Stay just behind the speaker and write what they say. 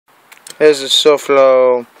Here's the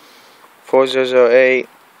Shurflo 4008.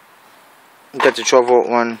 Got the 12-volt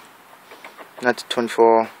one, not the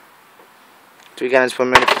 24. 3 gallons per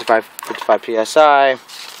minute, 55 psi.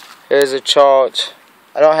 Here's a chart.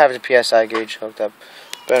 I don't have the psi gauge hooked up,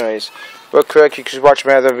 but anyways, real quick, you can watch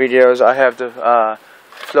my other videos. I have the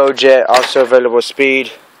Flojet, also available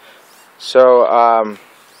speed. So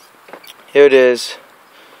here it is.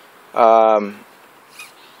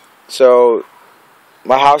 So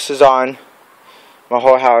my house is on. My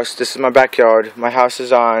whole house. This is my backyard. My house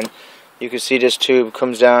is on. You can see this tube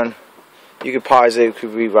comes down. You can pause it. You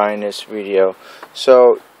could rewind this video.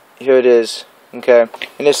 So here it is. Okay,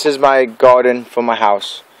 and this is my garden for my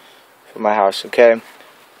house. Okay,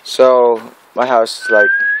 so my house is like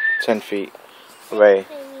 10 feet away,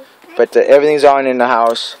 but everything's on in the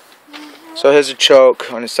house. So here's a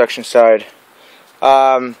choke on the suction side.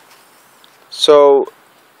 So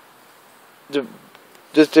the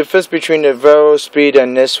difference between the variable speed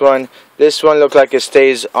and this one looks like it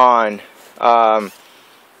stays on.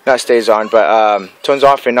 Not stays on, but turns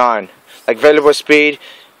off and on. Like variable speed,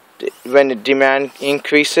 when the demand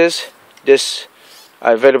increases, this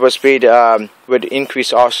variable speed would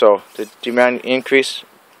increase also. The demand increase,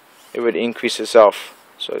 it would increase itself.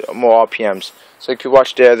 So more RPMs. So you can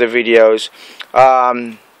watch the other videos.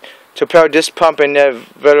 To pair this pump and the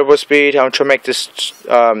variable speed, I'm trying to make this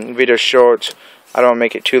video short. I don't want to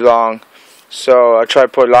make it too long. So I try to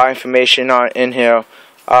put a lot of information in here.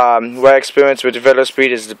 What I experience with the variable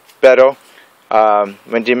speed is the better.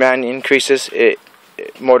 When demand increases,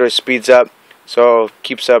 motor speeds up, so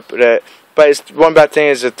keeps up with it. But one bad thing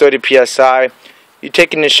is the 30 psi. You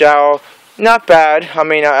taking a shower, not bad. I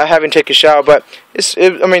mean, I haven't taken a shower, but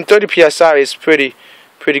I mean, 30 psi is pretty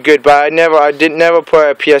good. But I never put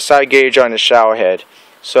a psi gauge on the shower head.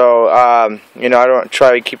 So you know, I don't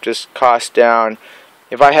try to keep this cost down.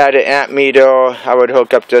 If I had an amp meter, I would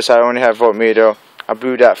hook up this. I only have voltmeter. I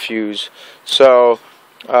blew that fuse. So,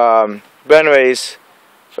 but anyways,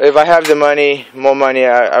 if I have the money, more money,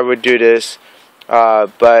 I would do this.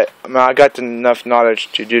 But I mean, I got enough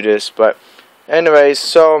knowledge to do this. But anyways,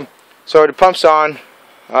 so the pump's on.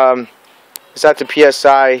 It's at the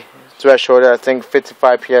psi threshold. I think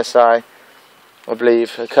 55 psi. I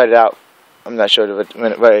believe I cut it out. I'm not sure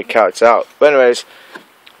where it counts out. But anyways,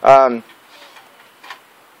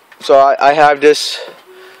 so I have this.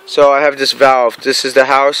 So I have this valve. This is the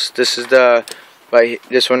house. This is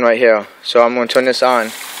this one right here. So I'm going to turn this on.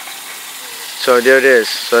 So there it is.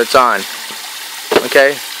 So it's on.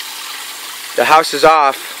 Okay. The house is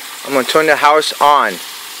off. I'm going to turn the house on.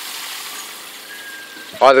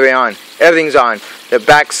 All the way on. Everything's on. The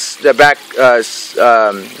back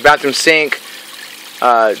bathroom sink,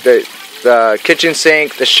 the kitchen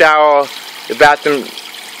sink, the shower, the bathroom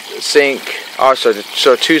sink. Also,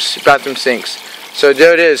 so 2 bathroom sinks. So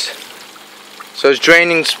there it is. So it's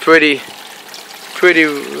draining pretty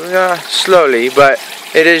slowly, but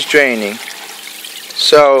it is draining.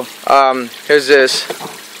 So here's this.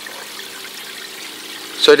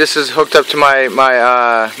 So this is hooked up to my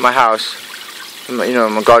house. You know,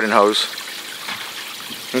 my garden hose.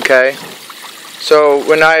 Okay. So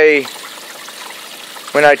when I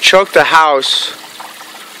choke the house,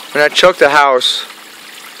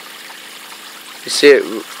 you see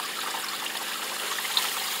it.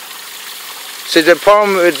 So the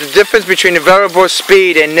problem, the difference between the variable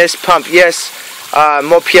speed and this pump, yes,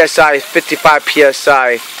 more psi, 55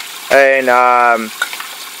 psi, and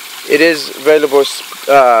it is variable.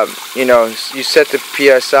 You know, you set the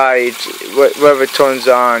psi, whatever turns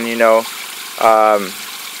on. You know,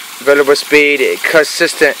 variable speed,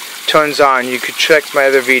 consistent turns on. You could check my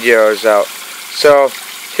other videos out. So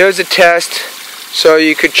here's a test. So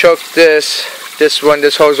you could choke this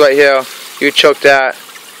hose right here. You choke that.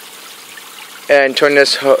 And turn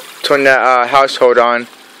that household on.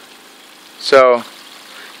 So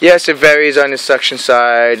yes, it varies on the suction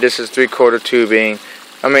side. This is 3/4 tubing.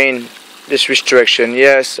 I mean, this restriction.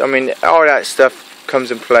 Yes, I mean all that stuff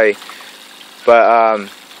comes in play. But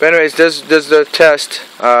anyways, there's the test.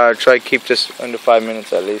 Try to keep this under 5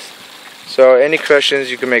 minutes at least. So any questions,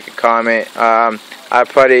 you can make a comment. I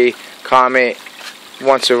probably comment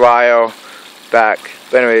once a while back.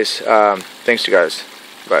 But anyways, thanks you guys.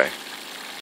 Bye.